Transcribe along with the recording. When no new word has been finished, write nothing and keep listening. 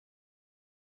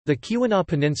The Keweenaw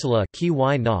Peninsula,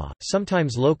 Keweenaw,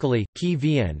 sometimes locally,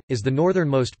 Keweenaw, is the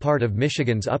northernmost part of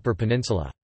Michigan's Upper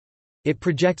Peninsula. It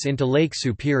projects into Lake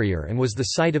Superior and was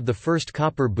the site of the first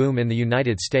copper boom in the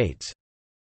United States.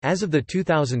 As of the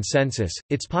 2000 census,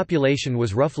 its population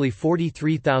was roughly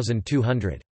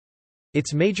 43,200.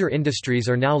 Its major industries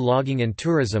are now logging and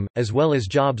tourism, as well as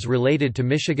jobs related to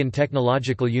Michigan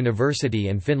Technological University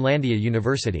and Finlandia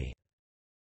University.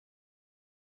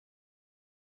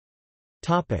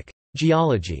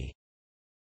 Geology.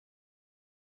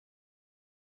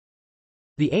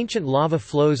 The ancient lava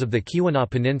flows of the Keweenaw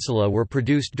Peninsula were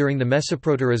produced during the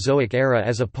Mesoproterozoic era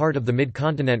as a part of the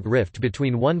mid-continent rift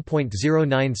between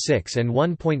 1.096 and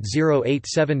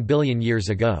 1.087 billion years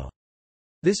ago.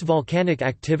 This volcanic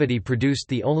activity produced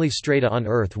the only strata on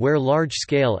Earth where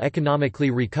large-scale economically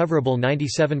recoverable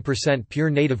 97% pure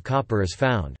native copper is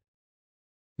found.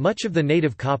 Much of the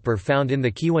native copper found in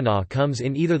the Keweenaw comes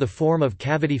in either the form of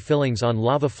cavity fillings on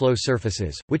lava flow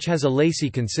surfaces, which has a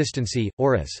lacy consistency,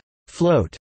 or as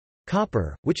float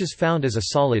copper, which is found as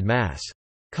a solid mass.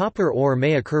 Copper ore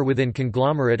may occur within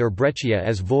conglomerate or breccia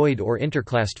as void or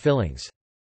interclast fillings.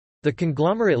 The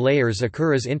conglomerate layers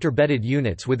occur as interbedded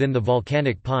units within the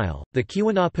volcanic pile. The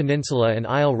Keweenaw Peninsula and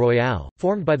Isle Royale,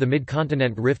 formed by the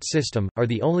mid-continent rift system, are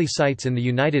the only sites in the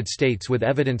United States with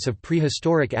evidence of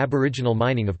prehistoric aboriginal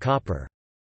mining of copper.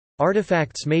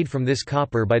 Artifacts made from this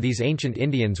copper by these ancient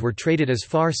Indians were traded as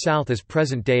far south as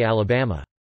present-day Alabama.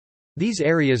 These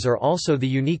areas are also the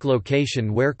unique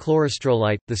location where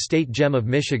chlorostrolite, the state gem of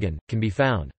Michigan, can be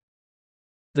found.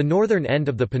 The northern end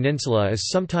of the peninsula is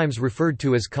sometimes referred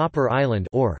to as Copper Island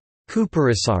or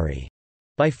Kuuperisaari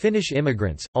by Finnish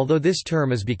immigrants, although this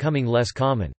term is becoming less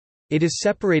common. It is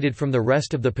separated from the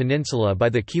rest of the peninsula by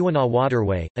the Keweenaw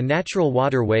Waterway, a natural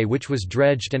waterway which was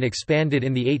dredged and expanded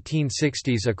in the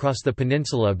 1860s across the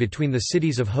peninsula between the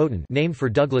cities of Houghton, named for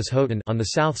Douglas Houghton, on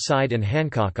the south side and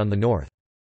Hancock on the north.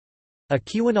 A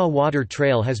Keweenaw Water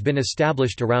Trail has been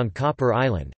established around Copper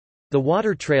Island. The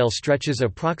water trail stretches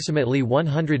approximately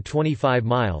 125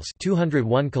 miles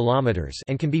 201 kilometers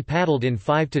and can be paddled in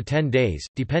 5 to 10 days,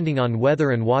 depending on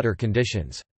weather and water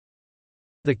conditions.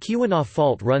 The Keweenaw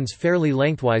Fault runs fairly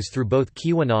lengthwise through both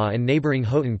Keweenaw and neighboring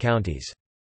Houghton counties.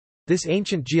 This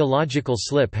ancient geological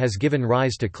slip has given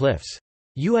rise to cliffs.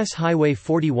 U.S. Highway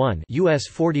 41, US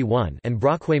 41 and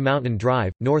Brockway Mountain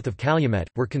Drive, north of Calumet,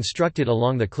 were constructed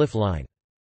along the cliff line.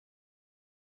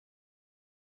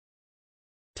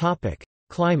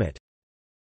 Climate.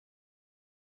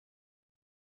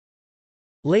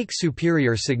 Lake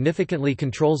Superior significantly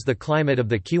controls the climate of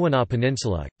the Keweenaw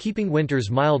Peninsula, keeping winters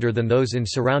milder than those in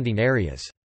surrounding areas.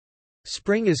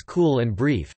 Spring is cool and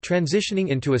brief, transitioning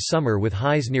into a summer with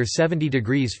highs near 70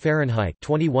 degrees Fahrenheit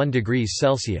 21 degrees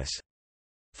Celsius.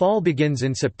 Fall begins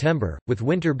in September, with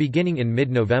winter beginning in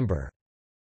mid-November.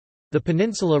 The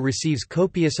peninsula receives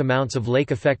copious amounts of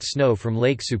lake-effect snow from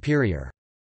Lake Superior.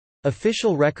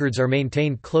 Official records are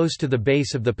maintained close to the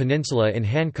base of the peninsula in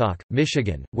Hancock,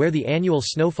 Michigan, where the annual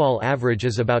snowfall average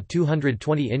is about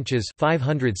 220 inches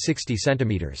 560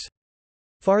 centimeters.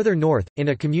 Farther north, in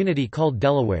a community called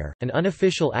Delaware, an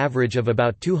unofficial average of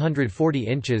about 240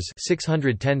 inches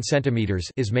 610 centimeters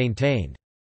is maintained.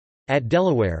 At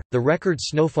Delaware, the record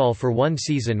snowfall for one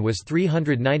season was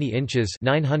 390 inches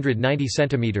 990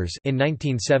 centimeters in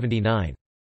 1979.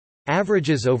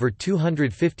 Averages over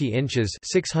 250 inches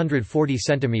 640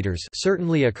 centimeters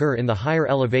certainly occur in the higher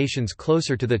elevations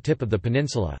closer to the tip of the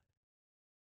peninsula.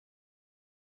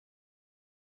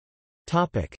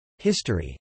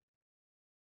 History.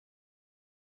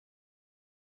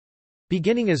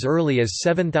 Beginning as early as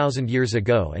 7,000 years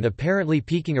ago and apparently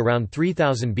peaking around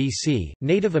 3000 BC,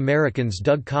 Native Americans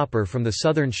dug copper from the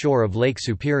southern shore of Lake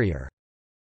Superior.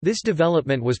 This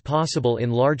development was possible in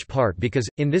large part because,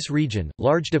 in this region,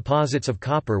 large deposits of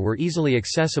copper were easily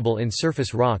accessible in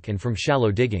surface rock and from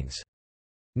shallow diggings.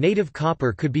 Native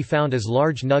copper could be found as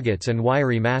large nuggets and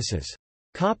wiry masses.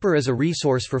 Copper as a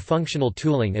resource for functional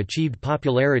tooling achieved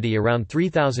popularity around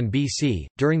 3000 BC,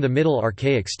 during the Middle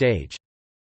Archaic stage.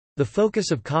 The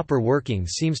focus of copper working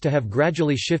seems to have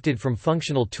gradually shifted from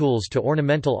functional tools to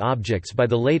ornamental objects by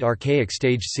the late Archaic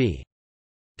stage c.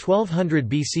 1200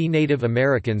 BC. Native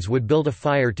Americans would build a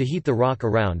fire to heat the rock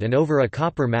around and over a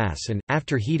copper mass and,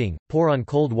 after heating, pour on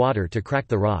cold water to crack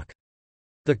the rock.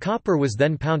 The copper was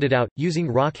then pounded out, using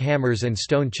rock hammers and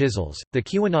stone chisels. The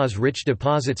Keweenaw's rich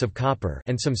deposits of copper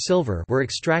and some silver were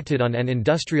extracted on an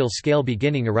industrial scale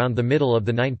beginning around the middle of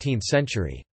the 19th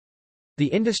century. The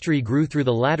industry grew through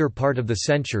the latter part of the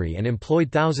century and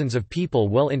employed thousands of people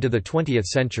well into the 20th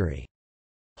century.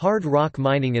 Hard rock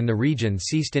mining in the region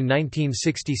ceased in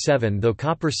 1967, though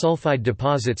copper sulfide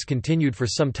deposits continued for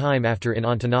some time after in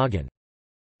Ontonagon.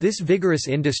 This vigorous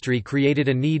industry created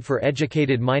a need for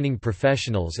educated mining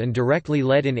professionals and directly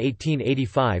led in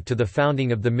 1885 to the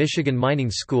founding of the Michigan Mining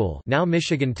School, now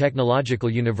Michigan Technological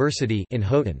University, in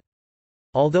Houghton.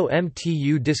 Although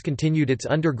MTU discontinued its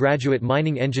undergraduate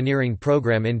mining engineering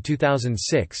program in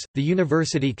 2006, the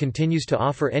university continues to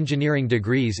offer engineering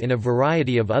degrees in a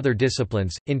variety of other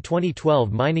disciplines. In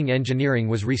 2012, mining engineering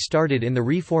was restarted in the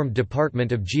reformed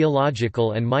Department of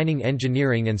Geological and Mining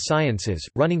Engineering and Sciences.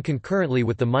 Running concurrently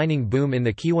with the mining boom in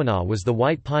the Keweenaw was the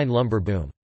white pine lumber boom.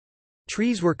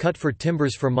 Trees were cut for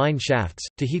timbers for mine shafts,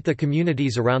 to heat the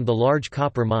communities around the large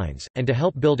copper mines, and to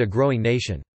help build a growing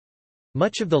nation.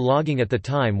 Much of the logging at the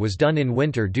time was done in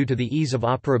winter due to the ease of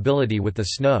operability with the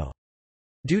snow.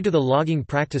 Due to the logging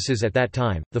practices at that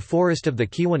time, the forest of the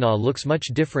Keweenaw looks much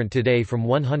different today from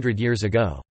 100 years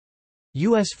ago.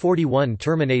 US 41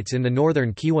 terminates in the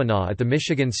northern Keweenaw at the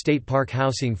Michigan State Park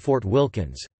housing Fort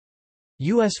Wilkins.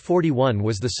 US 41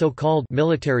 was the so-called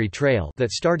military trail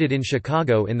that started in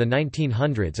Chicago in the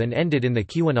 1900s and ended in the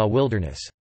Keweenaw wilderness.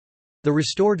 The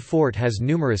restored fort has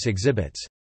numerous exhibits.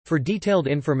 For detailed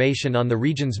information on the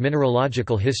region's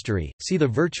mineralogical history, see the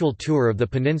virtual tour of the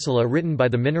peninsula written by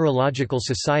the Mineralogical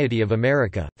Society of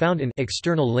America, found in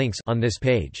external links on this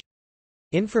page.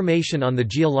 Information on the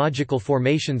geological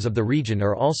formations of the region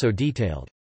are also detailed.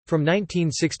 From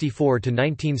 1964 to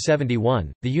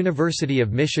 1971, the University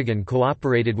of Michigan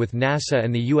cooperated with NASA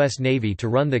and the U.S. Navy to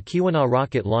run the Keweenaw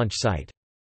rocket launch site.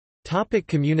 Topic: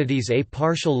 communities. A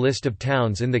partial list of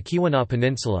towns in the Keweenaw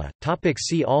Peninsula. Topic: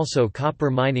 see also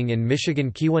copper mining in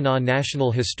Michigan. Keweenaw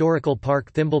National Historical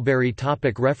Park. Thimbleberry.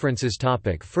 Topic: references.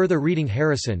 Topic: further reading.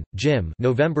 Harrison, Jim.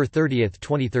 November 30,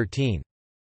 2013.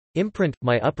 Imprint,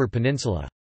 My Upper Peninsula.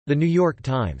 The New York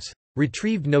Times.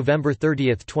 Retrieved November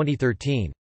 30,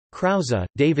 2013. Krause,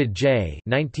 David J.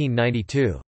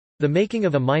 1992. The Making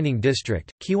of a Mining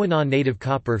District, Keweenaw Native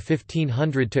Copper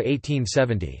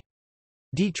 1500–1870.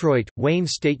 Detroit, Wayne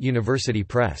State University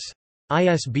Press.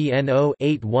 ISBN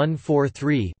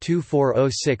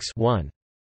 0-8143-2406-1.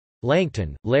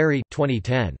 Langton, Larry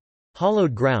 2010.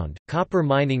 Hollowed Ground, Copper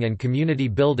Mining and Community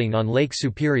Building on Lake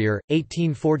Superior,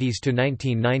 1840s to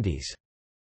 1990s.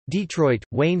 Detroit,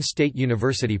 Wayne State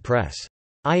University Press.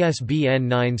 ISBN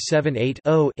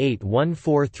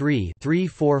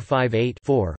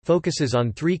 978-0-8143-3458-4, focuses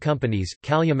on three companies,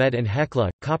 Calumet and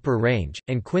Hecla, Copper Range,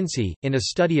 and Quincy, in a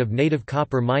study of native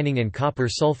copper mining and copper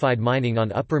sulfide mining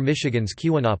on Upper Michigan's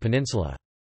Keweenaw Peninsula.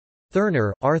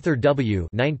 Thurner, Arthur W.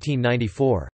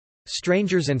 1994.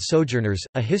 Strangers and Sojourners,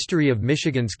 A History of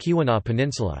Michigan's Keweenaw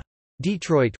Peninsula.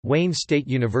 Detroit, Wayne State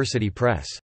University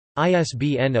Press.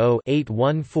 ISBN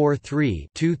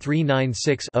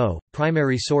 0-8143-2396-0.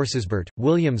 Primary sources: Burt,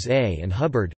 Williams A. and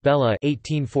Hubbard, Bella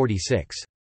 1846.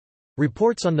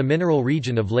 Reports on the Mineral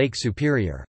Region of Lake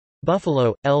Superior.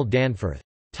 Buffalo, L. Danforth.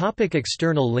 Topic: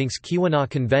 external links. Keweenaw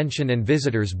Convention and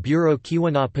Visitors Bureau.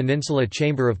 Keweenaw Peninsula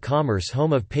Chamber of Commerce,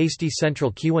 home of Pasty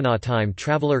Central. Keweenaw Time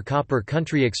Traveler. Copper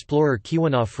Country Explorer.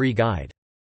 Keweenaw Free Guide.